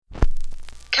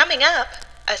Coming up,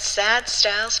 a Sad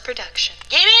Styles production.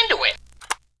 Get into it!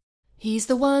 He's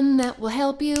the one that will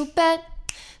help you bet.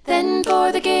 Then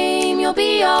for the game you'll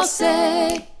be all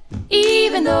set.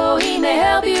 Even though he may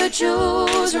help you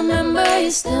choose, remember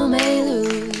you still may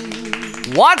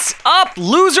lose. What's up,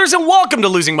 losers, and welcome to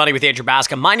Losing Money with Andrew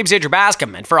Bascom. My name's Andrew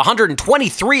Bascom, and for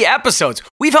 123 episodes,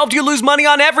 we've helped you lose money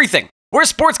on everything. We're a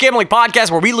sports gambling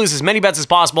podcast where we lose as many bets as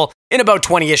possible in about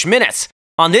 20-ish minutes.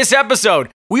 On this episode,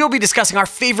 we will be discussing our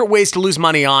favorite ways to lose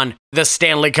money on the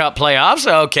Stanley Cup playoffs.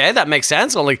 Okay, that makes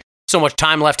sense. Only so much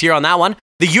time left here on that one.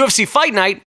 The UFC Fight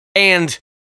Night and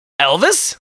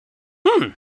Elvis?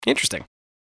 Interesting.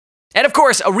 And of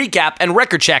course, a recap and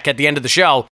record check at the end of the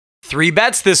show. 3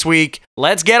 bets this week.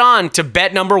 Let's get on to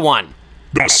bet number 1.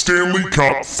 The Stanley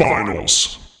Cup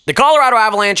Finals. The Colorado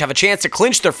Avalanche have a chance to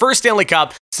clinch their first Stanley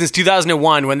Cup since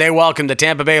 2001 when they welcomed the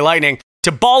Tampa Bay Lightning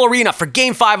to Ball Arena for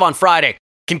Game 5 on Friday.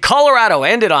 Can Colorado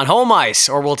end it on home ice,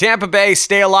 or will Tampa Bay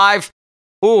stay alive?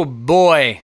 Oh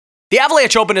boy. The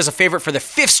Avalanche opened as a favorite for the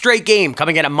 5th straight game,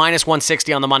 coming in at minus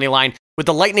 160 on the money line, with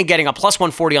the Lightning getting a plus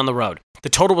 140 on the road. The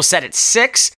total was set at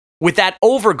 6, with that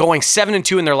over going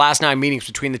 7-2 in their last 9 meetings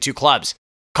between the two clubs.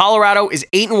 Colorado is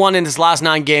 8-1 in its last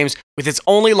 9 games, with its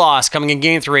only loss coming in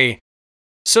Game 3.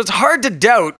 So it's hard to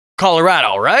doubt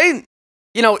Colorado, right?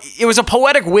 You know, it was a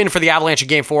poetic win for the Avalanche in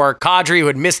Game 4. Kadri, who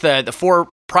had missed the 4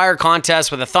 prior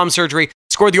contests with a thumb surgery,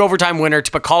 scored the overtime winner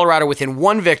to put Colorado within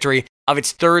 1 victory of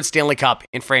its 3rd Stanley Cup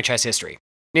in franchise history.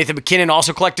 Nathan MacKinnon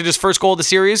also collected his first goal of the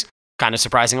series, kind of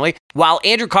surprisingly, while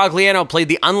Andrew Cogliano played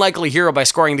the unlikely hero by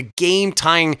scoring the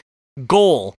game-tying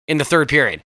goal in the 3rd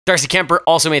period. Darcy Kemper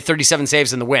also made 37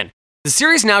 saves in the win. The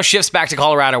series now shifts back to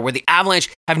Colorado, where the Avalanche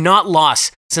have not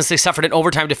lost since they suffered an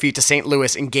overtime defeat to St.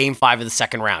 Louis in Game 5 of the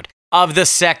second round.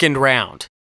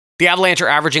 The Avalanche are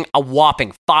averaging a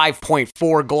whopping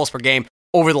 5.4 goals per game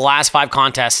over the last 5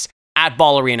 contests at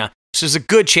Ball Arena, so there's a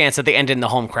good chance that they end in the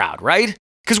home crowd, right?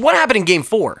 Because what happened in Game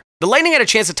 4? The Lightning had a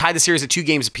chance to tie the series at 2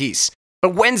 games apiece,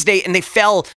 but Wednesday, and they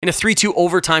fell in a 3-2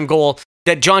 overtime goal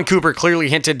that John Cooper clearly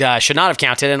hinted should not have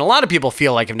counted, and a lot of people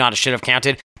feel like if not, it should have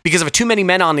counted because of a too many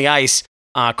men on the ice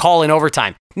call in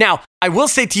overtime. Now, I will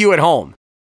say to you at home,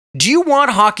 do you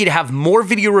want hockey to have more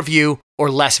video review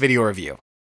or less video review?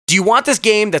 Do you want this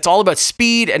game that's all about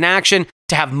speed and action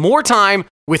to have more time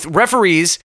with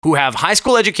referees who have high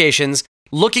school educations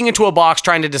looking into a box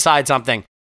trying to decide something?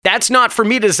 That's not for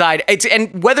me to decide. And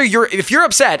if you're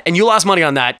upset and you lost money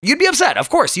on that, you'd be upset. Of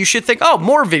course, you should think, oh,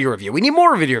 more video review. We need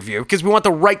more video review because we want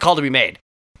the right call to be made.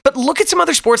 But look at some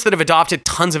other sports that have adopted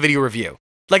tons of video review.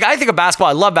 Like, I think of basketball.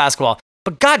 I love basketball.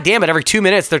 But God damn it, every 2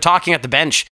 minutes they're talking at the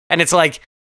bench. And it's like,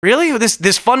 really?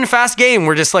 This fun, fast game,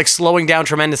 we're just like slowing down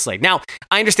tremendously. Now,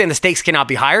 I understand the stakes cannot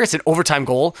be higher. It's an overtime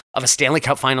goal of a Stanley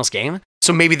Cup Finals game.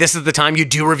 So maybe this is the time you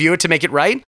do review it to make it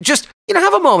right. Just,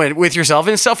 have a moment with yourself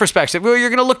in self-respect where you're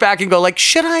going to look back and go like,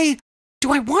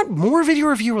 do I want more video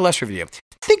review or less review?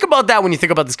 Think about that when you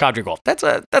think about this Kadri goal. That's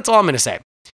all I'm going to say.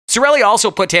 Cirelli also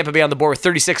put Tampa Bay on the board with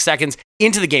 36 seconds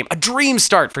into the game. A dream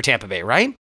start for Tampa Bay,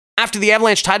 right? After the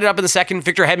Avalanche tied it up in the second,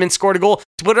 Victor Hedman scored a goal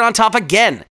to put it on top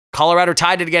again. Colorado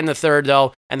tied it again in the 3rd,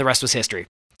 though, and the rest was history.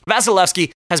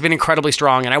 Vasilevsky has been incredibly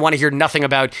strong, and I want to hear nothing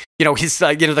about, his,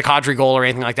 the Kadri goal or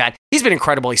anything like that. He's been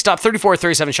incredible. He stopped 34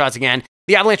 37 shots again.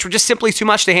 The Avalanche were just simply too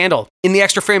much to handle in the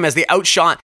extra frame as they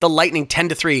outshot the Lightning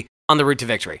 10-3 on the route to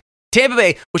victory. Tampa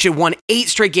Bay, which had won 8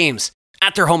 straight games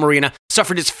at their home arena,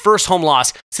 suffered its first home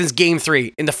loss since Game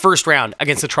 3 in the first round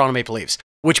against the Toronto Maple Leafs,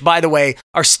 which, by the way,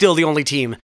 are still the only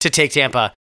team to take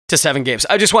Tampa to 7 games.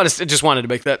 I just wanted to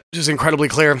make that just incredibly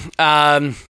clear.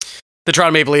 The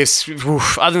Toronto Maple Leafs,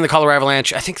 other than the Colorado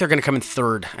Avalanche, I think they're going to come in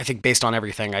 3rd. I think based on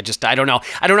everything. I don't know.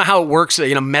 I don't know how it works,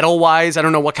 medal wise. I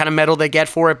don't know what kind of medal they get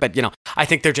for it, but I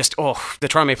think they're just, the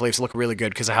Toronto Maple Leafs look really good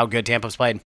because of how good Tampa's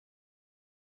played.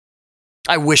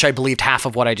 I wish I believed half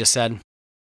of what I just said.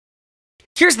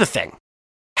 Here's the thing.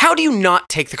 How do you not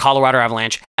take the Colorado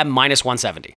Avalanche at minus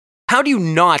 170? How do you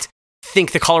not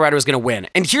think the Colorado is going to win?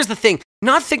 And here's the thing.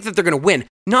 Not think that they're going to win.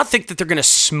 Not think that they're going to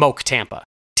smoke Tampa.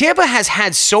 Tampa has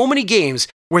had so many games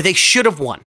where they should have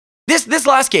won. This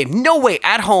last game, no way,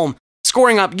 at home,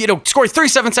 scoring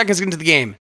 37 seconds into the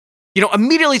game.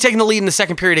 Immediately taking the lead in the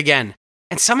second period again.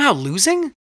 And somehow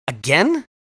losing? Again?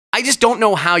 I just don't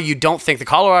know how you don't think the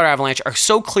Colorado Avalanche are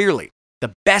so clearly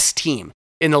the best team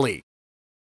in the league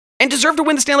and deserve to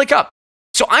win the Stanley Cup.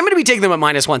 So I'm going to be taking them at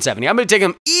minus 170. I'm going to take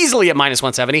them easily at minus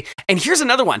 170. And here's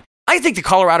another one. I think the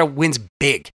Colorado wins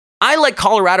big. I like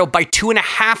Colorado by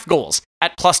 2.5 goals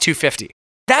at plus 250.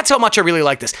 That's how much I really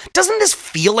like this. Doesn't this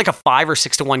feel like a 5 or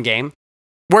 6-1 game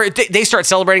where they start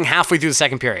celebrating halfway through the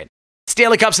second period?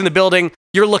 Stanley Cup's in the building.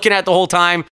 You're looking at the whole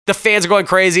time. The fans are going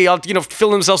crazy,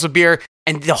 filling themselves with beer,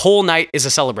 and the whole night is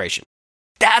a celebration.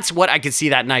 That's what I could see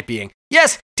that night being.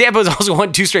 Yes, Tampa has also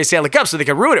won 2 straight Stanley Cups, so they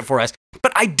can ruin it for us.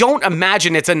 But I don't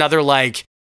imagine it's another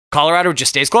Colorado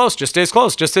just stays close,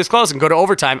 and go to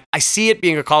overtime. I see it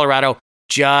being a Colorado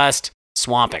just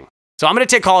swamping. So I'm going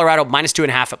to take Colorado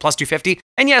 -2.5 at plus 250.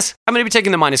 And yes, I'm going to be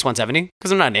taking the -170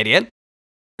 because I'm not an idiot.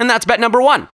 And that's bet number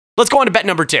 1. Let's go on to bet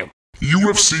number 2.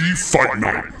 UFC Fight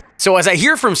Night. So as I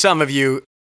hear from some of you,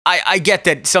 I get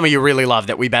that some of you really love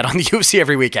that we bet on the UFC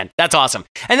every weekend. That's awesome.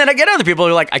 And then I get other people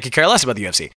who are like, I could care less about the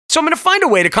UFC. So I'm going to find a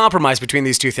way to compromise between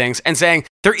these two things and saying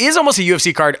there is almost a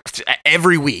UFC card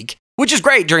every week, which is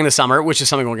great during the summer, which is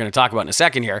something we're going to talk about in a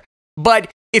second here. But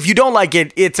if you don't like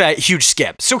it, it's a huge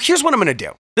skip. So here's what I'm going to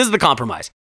do. This is the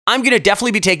compromise. I'm going to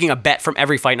definitely be taking a bet from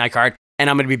every Fight Night card, and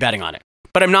I'm going to be betting on it.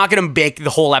 But I'm not going to make the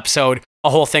whole episode a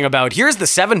whole thing about, here's the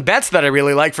 7 bets that I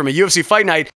really like from a UFC Fight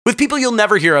Night with people you'll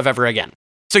never hear of ever again.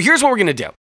 So here's what we're going to do.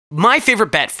 My favorite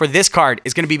bet for this card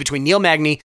is going to be between Neil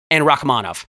Magny and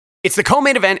Rakhmonov. It's the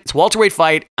co-main event. It's a welterweight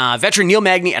fight. Veteran Neil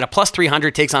Magny at a plus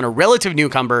 300 takes on a relative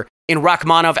newcomer in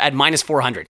Rakhmonov at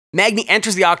 -400. Magny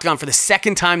enters the octagon for the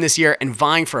second time this year and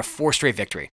vying for a 4 straight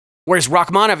victory. Whereas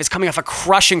Rakhmonov is coming off a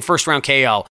crushing first-round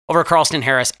KO over Carlston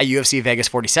Harris at UFC Vegas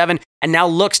 47 and now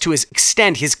looks to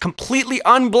extend his completely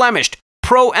unblemished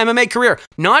pro MMA career,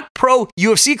 not pro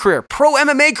UFC career, pro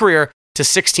MMA career to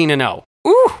 16-0.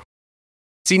 Ooh.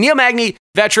 See, Neil Magny,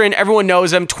 veteran, everyone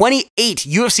knows him, 28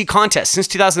 UFC contests since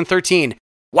 2013.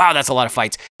 Wow, that's a lot of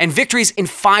fights. And victories in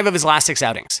 5 of his last 6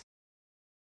 outings.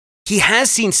 He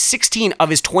has seen 16 of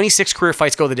his 26 career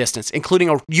fights go the distance, including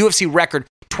a UFC record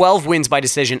 12 wins by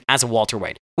decision as a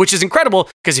welterweight, which is incredible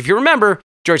because if you remember,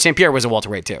 George St. Pierre was a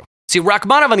welterweight too. See,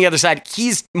 Rakhmonov on the other side,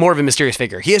 he's more of a mysterious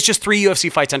figure. He has just 3 UFC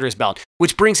fights under his belt,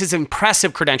 which brings his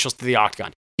impressive credentials to the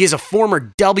octagon. He is a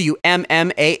former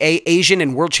WMMAA Asian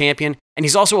and world champion, and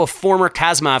he's also a former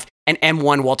Kazmov and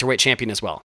M1 welterweight champion as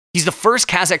well. He's the first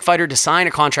Kazakh fighter to sign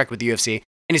a contract with the UFC,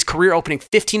 and his career-opening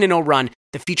 15-0 run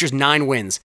that features 9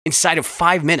 wins inside of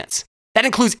 5 minutes. That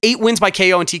includes 8 wins by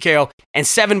KO and TKO and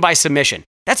 7 by submission.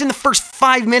 That's in the first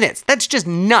 5 minutes. That's just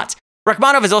nuts.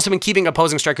 Rakhmonov has also been keeping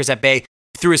opposing strikers at bay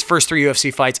through his first 3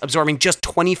 UFC fights, absorbing just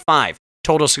 25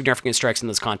 total significant strikes in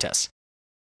those contests.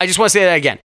 I just want to say that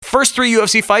again. First 3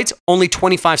 UFC fights, only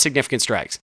 25 significant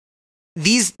strikes.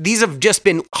 These have just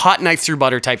been hot knife through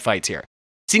butter type fights here.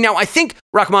 See, now I think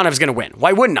Rakhmonov is going to win.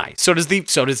 Why wouldn't I? So does the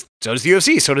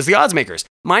UFC. So does the odds makers.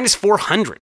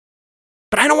 -400.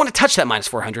 But I don't want to touch that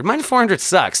 -400. -400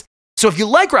 sucks. So if you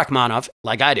like Rakhmonov,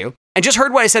 like I do, and just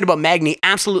heard what I said about Magny,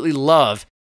 absolutely love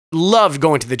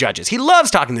going to the judges. He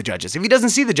loves talking to the judges. If he doesn't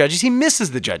see the judges, he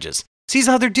misses the judges. Sees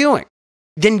how they're doing.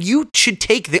 Then you should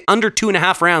take the under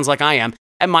 2.5 rounds like I am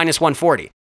at -140.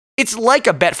 It's like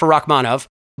a bet for Rakhmonov,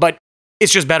 but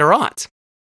it's just better odds.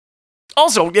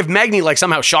 Also, if Magny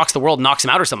somehow shocks the world, knocks him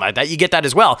out or something like that, you get that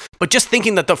as well. But just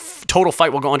thinking that the total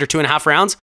fight will go under 2.5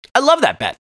 rounds, I love that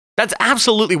bet. That's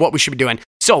absolutely what we should be doing.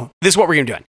 So this is what we're going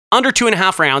to be doing. Under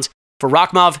 2.5 rounds for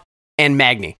Rakhmonov and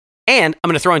Magny. And I'm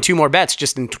going to throw in 2 more bets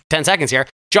just in 10 seconds here.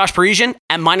 Josh Parisian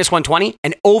at -120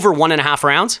 and over 1.5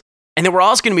 rounds. And then we're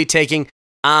also going to be taking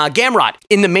Gamrot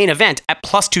in the main event at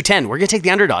 +210. We're going to take the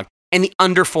underdog and the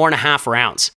under 4.5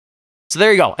 rounds. So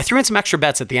there you go. I threw in some extra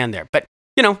bets at the end there. But,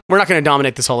 we're not going to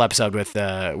dominate this whole episode with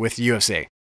UFC.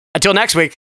 Until next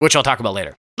week, which I'll talk about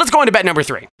later. Let's go into bet number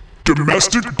 3.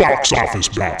 Domestic box office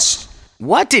bets.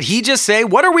 What did he just say?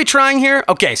 What are we trying here?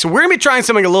 Okay, so we're going to be trying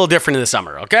something a little different in the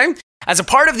summer, okay? As a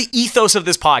part of the ethos of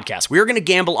this podcast, we're going to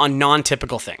gamble on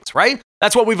non-typical things, right?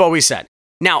 That's what we've always said.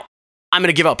 Now, I'm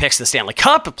going to give out picks to the Stanley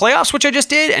Cup playoffs, which I just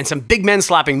did, and some big men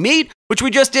slapping meat, which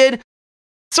we just did.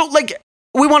 So,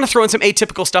 we want to throw in some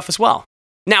atypical stuff as well.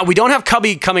 Now, we don't have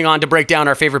Cubby coming on to break down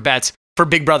our favorite bets for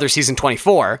Big Brother Season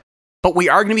 24, but we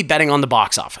are going to be betting on the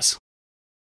box office.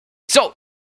 So,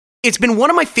 it's been one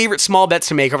of my favorite small bets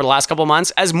to make over the last couple of months.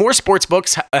 As more sports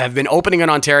books have been opening in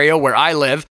Ontario, where I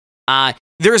live,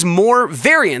 there's more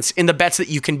variance in the bets that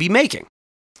you can be making.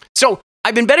 So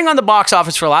I've been betting on the box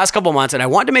office for the last couple of months, and I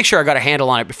wanted to make sure I got a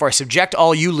handle on it before I subject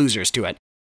all you losers to it.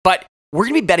 But we're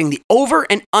going to be betting the over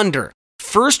and under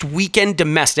first weekend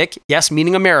domestic, yes,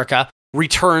 meaning America,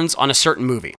 returns on a certain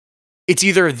movie. It's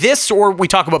either this or we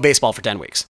talk about baseball for 10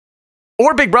 weeks.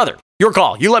 Or Big Brother. Your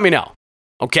call. You let me know.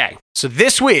 Okay, so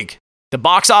this week, the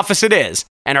box office it is,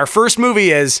 and our first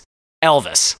movie is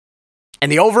Elvis.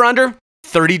 And the over-under,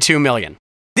 32 million.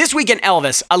 This week in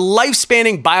Elvis, a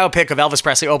life-spanning biopic of Elvis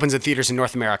Presley opens in theaters in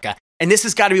North America, and this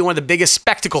has got to be one of the biggest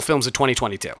spectacle films of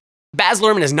 2022. Baz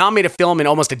Luhrmann has not made a film in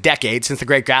almost a decade since the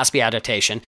Great Gatsby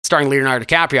adaptation, starring Leonardo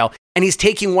DiCaprio, and he's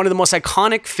taking one of the most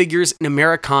iconic figures in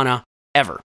Americana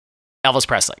ever, Elvis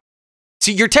Presley.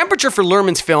 See, your temperature for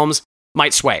Luhrmann's films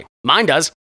might sway. Mine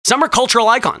does. Some are cultural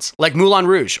icons, like Moulin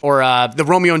Rouge or the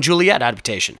Romeo and Juliet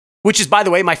adaptation, which is, by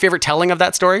the way, my favorite telling of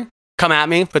that story. Come at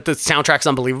me, but the soundtrack's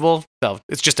unbelievable, so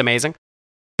it's just amazing.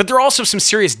 But there are also some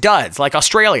serious duds, like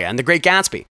Australia and The Great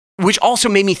Gatsby, which also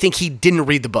made me think he didn't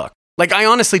read the book. Like, I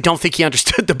honestly don't think he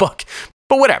understood the book,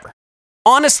 but whatever.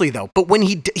 Honestly, though, but when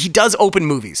he does open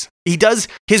movies,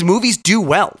 his movies do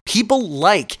well. People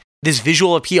like this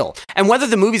visual appeal. And whether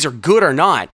the movies are good or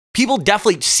not, people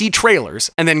definitely see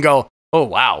trailers and then go, oh,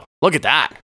 wow, look at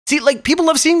that. See, like, people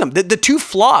love seeing them. The two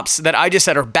flops that I just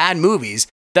said are bad movies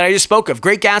that I just spoke of,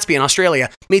 Great Gatsby in Australia,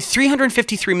 made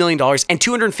 $353 million and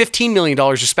 $215 million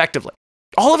respectively.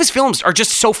 All of his films are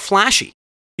just so flashy.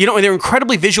 You know, and they're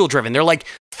incredibly visual driven. They're like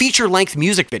feature-length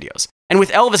music videos. And with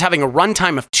Elvis having a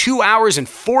runtime of 2 hours and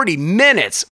 40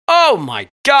 minutes, oh my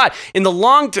God, in the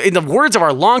words of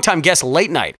our longtime guest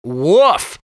Late Night,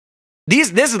 woof.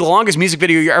 This is the longest music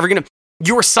video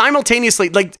you're simultaneously,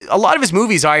 like a lot of his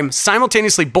movies, I'm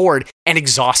simultaneously bored and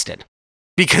exhausted.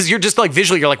 Because you're just like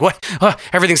visually, you're like, what?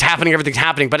 Everything's happening.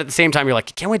 But at the same time, you're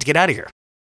like, can't wait to get out of here.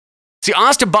 See,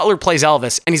 Austin Butler plays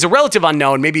Elvis, and he's a relative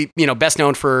unknown, maybe, best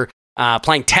known for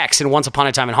playing Tex in Once Upon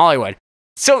a Time in Hollywood.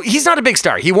 So he's not a big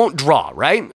star. He won't draw,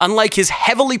 right? Unlike his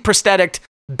heavily prosthetic,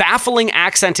 baffling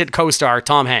accented co-star,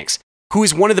 Tom Hanks, who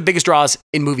is one of the biggest draws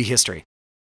in movie history.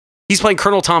 He's playing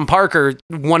Colonel Tom Parker,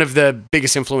 one of the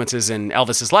biggest influences in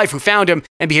Elvis's life, who found him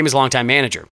and became his longtime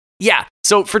manager. Yeah,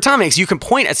 so for Tom Hanks, you can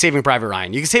point at Saving Private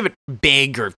Ryan. You can save it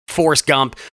Big or Forrest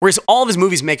Gump, whereas all of his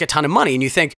movies make a ton of money, and you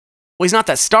think, well, he's not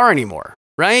that star anymore,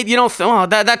 right? You don't,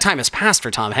 that time has passed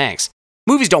for Tom Hanks.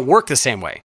 Movies don't work the same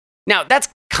way. Now, that's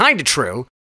kind of true,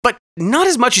 but not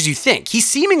as much as you think. He's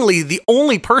seemingly the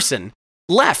only person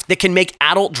left that can make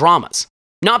adult dramas.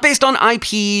 Not based on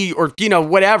IP or,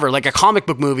 whatever, like a comic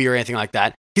book movie or anything like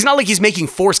that. He's not like he's making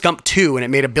Forrest Gump 2 and it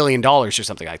made $1 billion or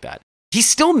something like that. He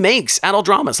still makes adult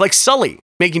dramas, like Sully,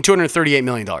 making $238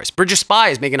 million. Bridge of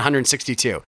Spies, making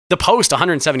 $162. The Post,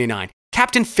 $179.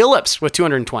 Captain Phillips with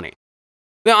 $220.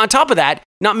 Now, on top of that,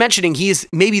 not mentioning he's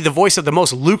maybe the voice of the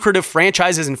most lucrative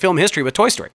franchises in film history with Toy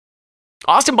Story.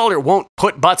 Austin Butler won't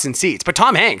put butts in seats, but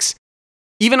Tom Hanks,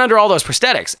 even under all those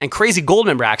prosthetics and crazy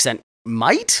Goldmember accent,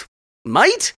 might?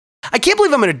 I can't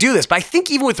believe I'm going to do this, but I think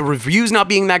even with the reviews not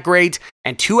being that great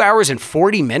and 2 hours and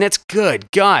 40 minutes, good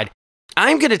God,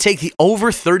 I'm going to take the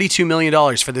over $32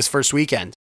 million for this first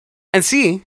weekend and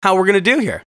see how we're going to do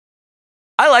here.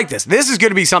 I like this. This is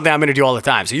going to be something I'm going to do all the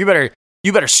time. So you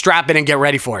better strap in and get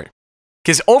ready for it.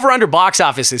 Because over-under box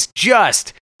office is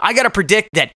just, I got to predict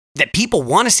that people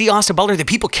want to see Austin Butler, that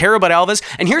people care about Elvis.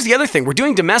 And here's the other thing. We're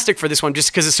doing domestic for this one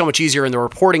just because it's so much easier and the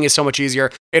reporting is so much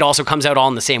easier. It also comes out all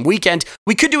in the same weekend.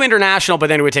 We could do international, but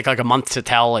then it would take like a month to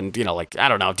tell. And, I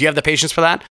don't know. Do you have the patience for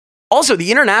that? Also,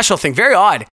 the international thing, very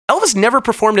odd. Elvis never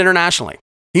performed internationally.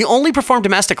 He only performed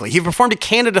domestically. He performed in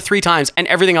Canada 3 times and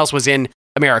everything else was in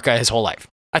America his whole life.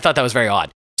 I thought that was very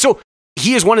odd. So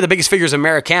he is one of the biggest figures of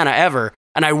Americana ever.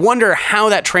 And I wonder how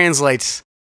that translates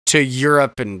to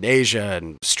Europe and Asia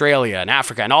and Australia and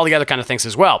Africa and all the other kind of things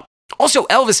as well. Also,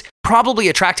 Elvis probably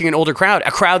attracting an older crowd,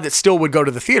 a crowd that still would go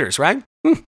to the theaters, right?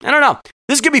 I don't know.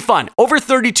 This could be fun. Over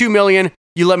 32 million.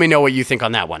 You let me know what you think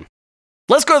on that one.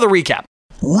 Let's go to the recap.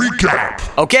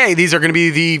 Okay, these are going to be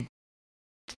the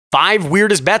 5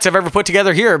 weirdest bets I've ever put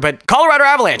together here, but Colorado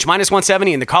Avalanche,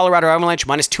 -170, and the Colorado Avalanche,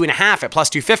 -2.5 at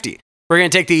 +250. We're going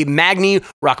to take the Magny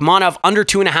Rachmanov under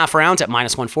 2.5 rounds at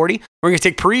 -140. We're going to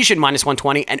take Parisian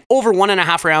 -120 and over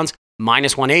 1.5 rounds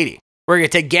 -180. We're going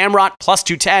to take Gamrot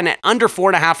 +210 and under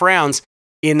 4.5 rounds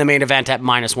in the main event at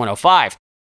 -105.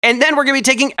 And then we're going to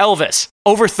be taking Elvis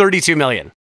over 32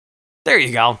 million. There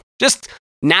you go. Just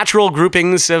natural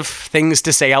groupings of things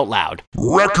to say out loud.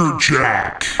 Record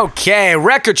check. Okay,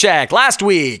 record check. Last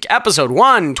week, episode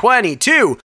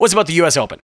 122 was about the US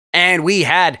Open. And we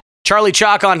had Charlie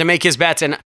Chalk on to make his bets.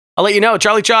 And I'll let you know,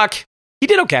 Charlie Chalk, he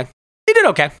did okay.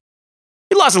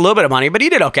 He lost a little bit of money, but he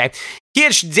did okay. He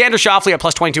had Xander Schauffele at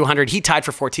 +2,200. He tied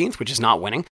for 14th, which is not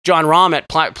winning. John Rahm at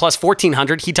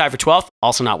 +1,400. He tied for 12th,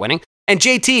 also not winning. And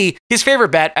JT, his favorite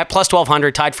bet at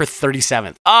 +1,200, tied for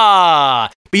 37th.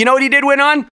 But you know what he did win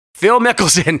on? Phil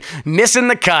Mickelson missing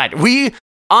the cut.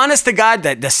 Honest to God,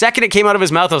 that the second it came out of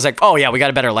his mouth, I was like, oh yeah, we got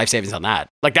a better life savings on that.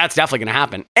 Like, that's definitely going to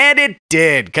happen. And it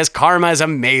did, because karma is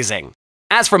amazing.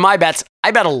 As for my bets,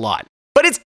 I bet a lot. But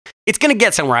it's going to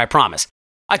get somewhere, I promise.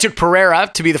 I took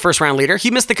Pereira to be the first round leader. He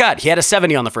missed the cut. He had a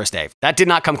 70 on the first day. That did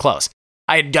not come close.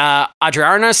 I had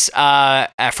Adriarnas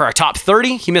for a top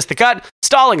 30. He missed the cut.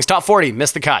 Stallings, top 40,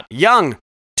 missed the cut. Young,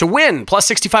 to win, plus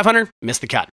 6,500, missed the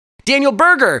cut. Daniel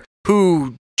Berger,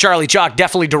 who Charlie Chalk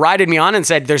definitely derided me on and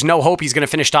said there's no hope he's going to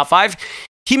finish top 5,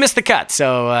 he missed the cut.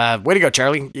 So way to go,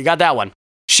 Charlie. You got that one.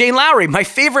 Shane Lowry, my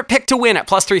favorite pick to win at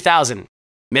plus 3,000,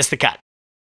 missed the cut.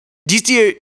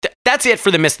 That's it for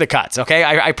the miss the cuts, okay?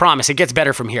 I promise it gets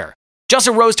better from here.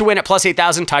 Justin Rose to win at plus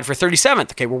 8,000, tied for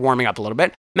 37th. Okay, we're warming up a little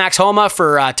bit. Max Homa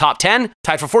for top 10,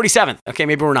 tied for 47th. Okay,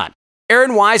 maybe we're not.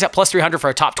 Aaron Wise at plus 300 for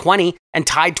a top 20 and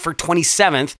tied for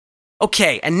 27th.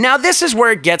 Okay, and now this is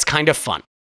where it gets kind of fun.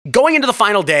 Going into the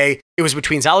final day, it was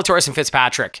between Zalatoris and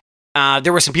Fitzpatrick.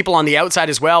 There were some people on the outside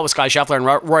as well with Sky Scheffler and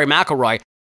Rory McIlroy.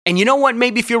 And you know what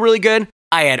made me feel really good?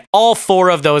 I had all 4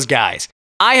 of those guys.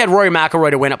 I had Rory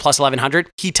McIlroy to win at plus 1,100.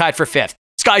 He tied for 5th.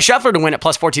 Sky Scheffler to win at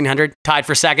plus 1,400, tied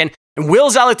for 2nd. And Will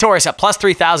Zalatoris at plus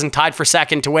 3,000, tied for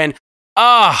 2nd to win.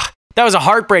 That was a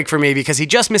heartbreak for me because he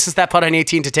just misses that putt on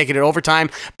 18 to take it in overtime.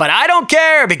 But I don't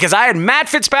care because I had Matt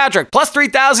Fitzpatrick plus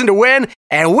 3,000 to win,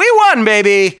 and we won,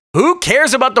 baby. Who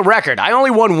cares about the record? I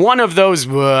only won one of those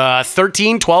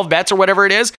 13, 12 bets or whatever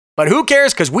it is. But who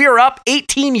cares because we are up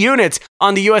 18 units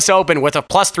on the US Open with a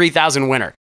plus 3,000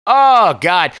 winner. Oh,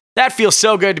 God, that feels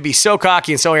so good to be so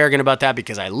cocky and so arrogant about that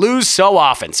because I lose so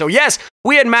often. So, yes,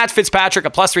 we had Matt Fitzpatrick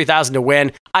at plus 3,000 to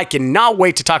win. I cannot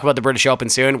wait to talk about the British Open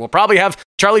soon. We'll probably have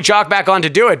Charlie Chalk back on to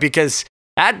do it because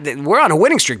we're on a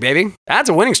winning streak, baby. That's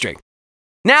a winning streak.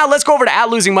 Now, let's go over to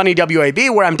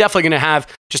 @LosingMoneyWAB, where I'm definitely going to have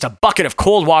just a bucket of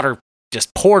cold water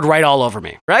just poured right all over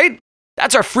me, right?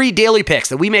 That's our free daily picks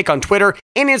that we make on Twitter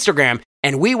and Instagram,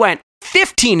 and we went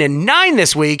 15-9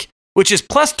 this week, which is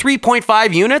plus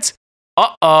 3.5 units.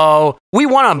 We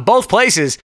won on both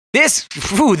places. This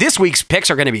week's picks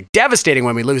are going to be devastating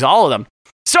when we lose all of them.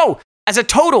 So, as a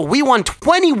total, we won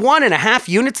 21.5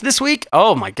 units this week.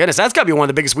 Oh my goodness, that's got to be one of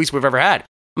the biggest weeks we've ever had.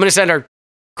 I'm going to send our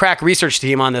crack research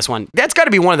team on this one. That's got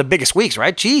to be one of the biggest weeks,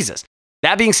 right? Jesus.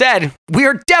 That being said, we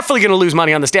are definitely going to lose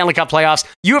money on the Stanley Cup playoffs,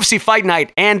 UFC Fight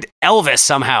Night, and Elvis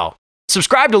somehow.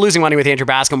 Subscribe to Losing Money with Andrew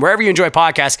Bascom wherever you enjoy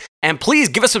podcasts, and please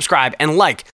give a subscribe and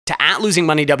like to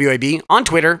 @LosingMoneyWAB on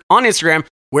Twitter, on Instagram,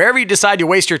 wherever you decide to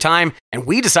waste your time, and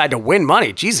we decide to win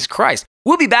money. Jesus Christ.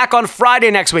 We'll be back on Friday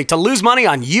next week to lose money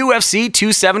on UFC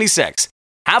 276.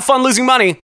 Have fun losing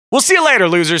money. We'll see you later,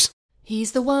 losers.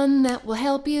 He's the one that will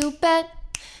help you bet.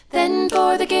 Then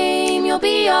for the game you'll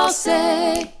be all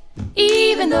set.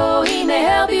 Even though he may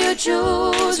help you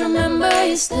choose, remember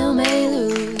you still may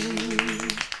lose.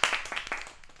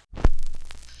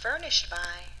 Furnished by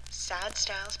Sad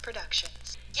Styles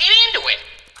Productions. Get into it.